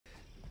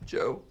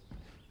Joe.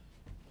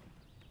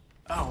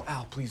 Oh,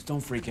 Al, please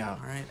don't freak out,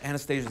 all right?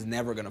 Anastasia's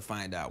never gonna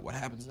find out. What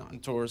happens on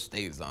tour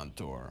stays on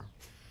tour.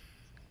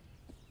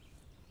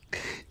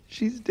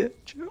 She's dead,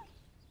 Joe.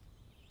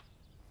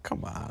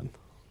 Come on.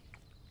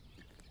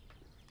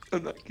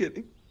 I'm not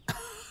kidding.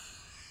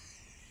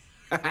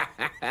 All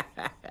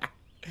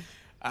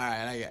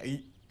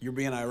right, you're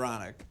being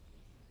ironic.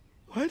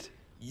 What?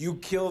 You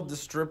killed the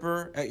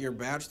stripper at your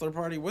bachelor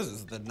party? What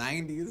is this, the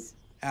 90s?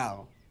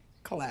 Al,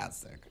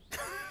 classic.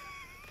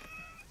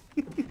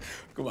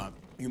 Come on,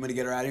 you want me to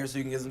get her out of here so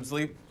you can get some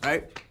sleep,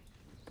 right?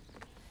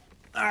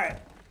 All right,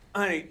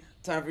 honey,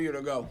 time for you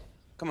to go.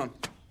 Come on.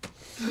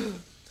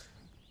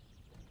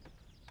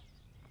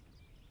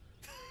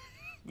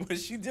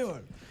 What's she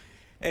doing?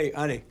 Hey,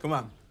 honey, come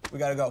on, we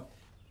gotta go.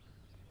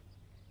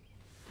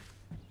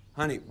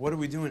 Honey, what are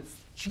we doing?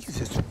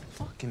 Jesus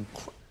fucking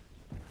Christ.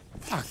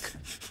 Fuck.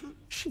 Is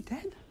she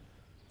dead?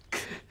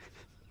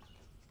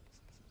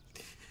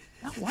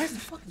 Now, why is the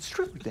fucking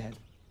stripper dead?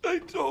 I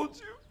told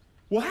you.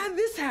 Well, how did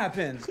this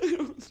happen? I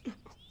don't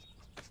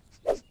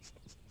know.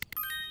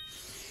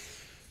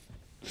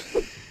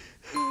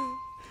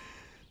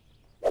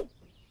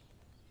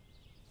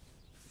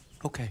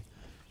 Okay.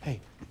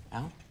 Hey,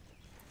 Al.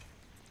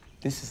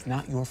 This is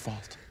not your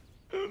fault.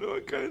 I don't know,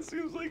 it kind of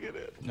seems like it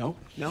is. No,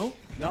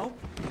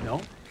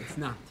 it's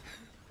not.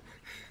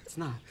 It's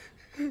not.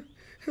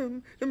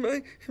 Am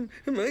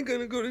I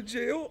gonna go to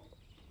jail?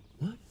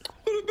 What?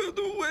 What about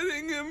the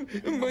wedding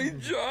and my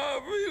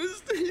job?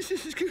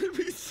 Anastasia's gonna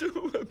be so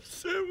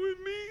upset with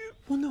me.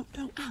 Well, no,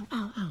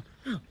 Al.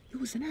 It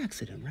was an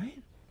accident,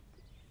 right?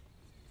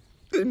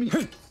 I mean,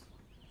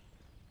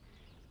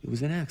 It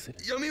was an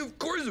accident. I mean, of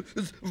course it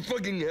was a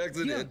fucking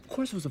accident. Yeah, of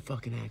course it was a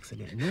fucking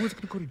accident. No one's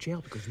gonna go to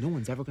jail because no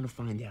one's ever gonna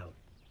find out.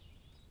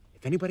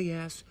 If anybody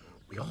asks,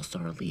 we all saw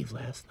her leave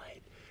last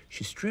night.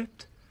 She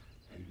stripped,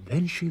 and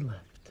then she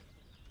left.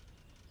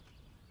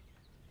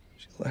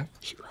 She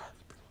left? She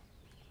left.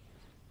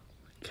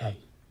 Okay,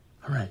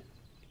 all right.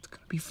 It's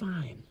gonna be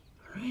fine,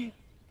 all right?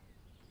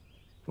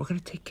 We're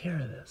gonna take care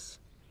of this.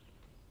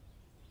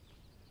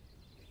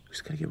 We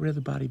just gotta get rid of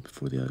the body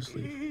before the others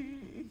leave.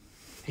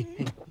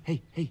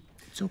 Hey,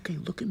 it's okay,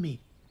 look at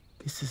me.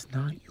 This is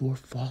not your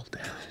fault,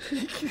 Al.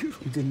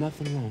 You did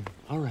nothing wrong.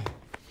 All right.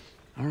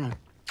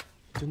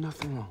 You did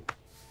nothing wrong.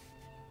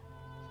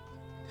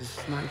 This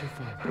is not your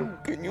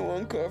fault. Can you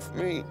uncuff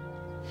me?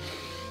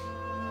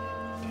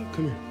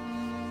 Come here.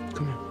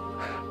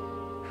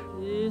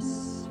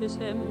 This is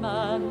a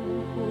man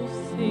who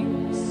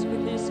thinks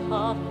with his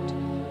heart.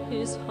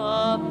 His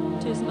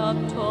heart is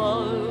not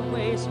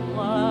always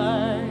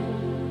wise.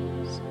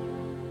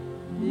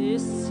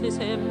 This is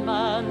a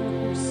man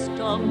who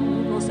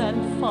stumbles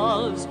and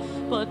falls,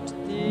 but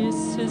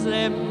this is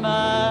a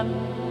man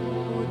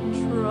who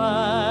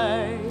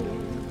tries.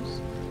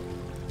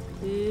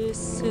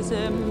 This is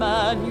a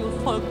man you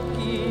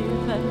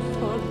forgive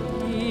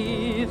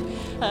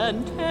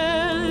and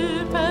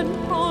help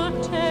and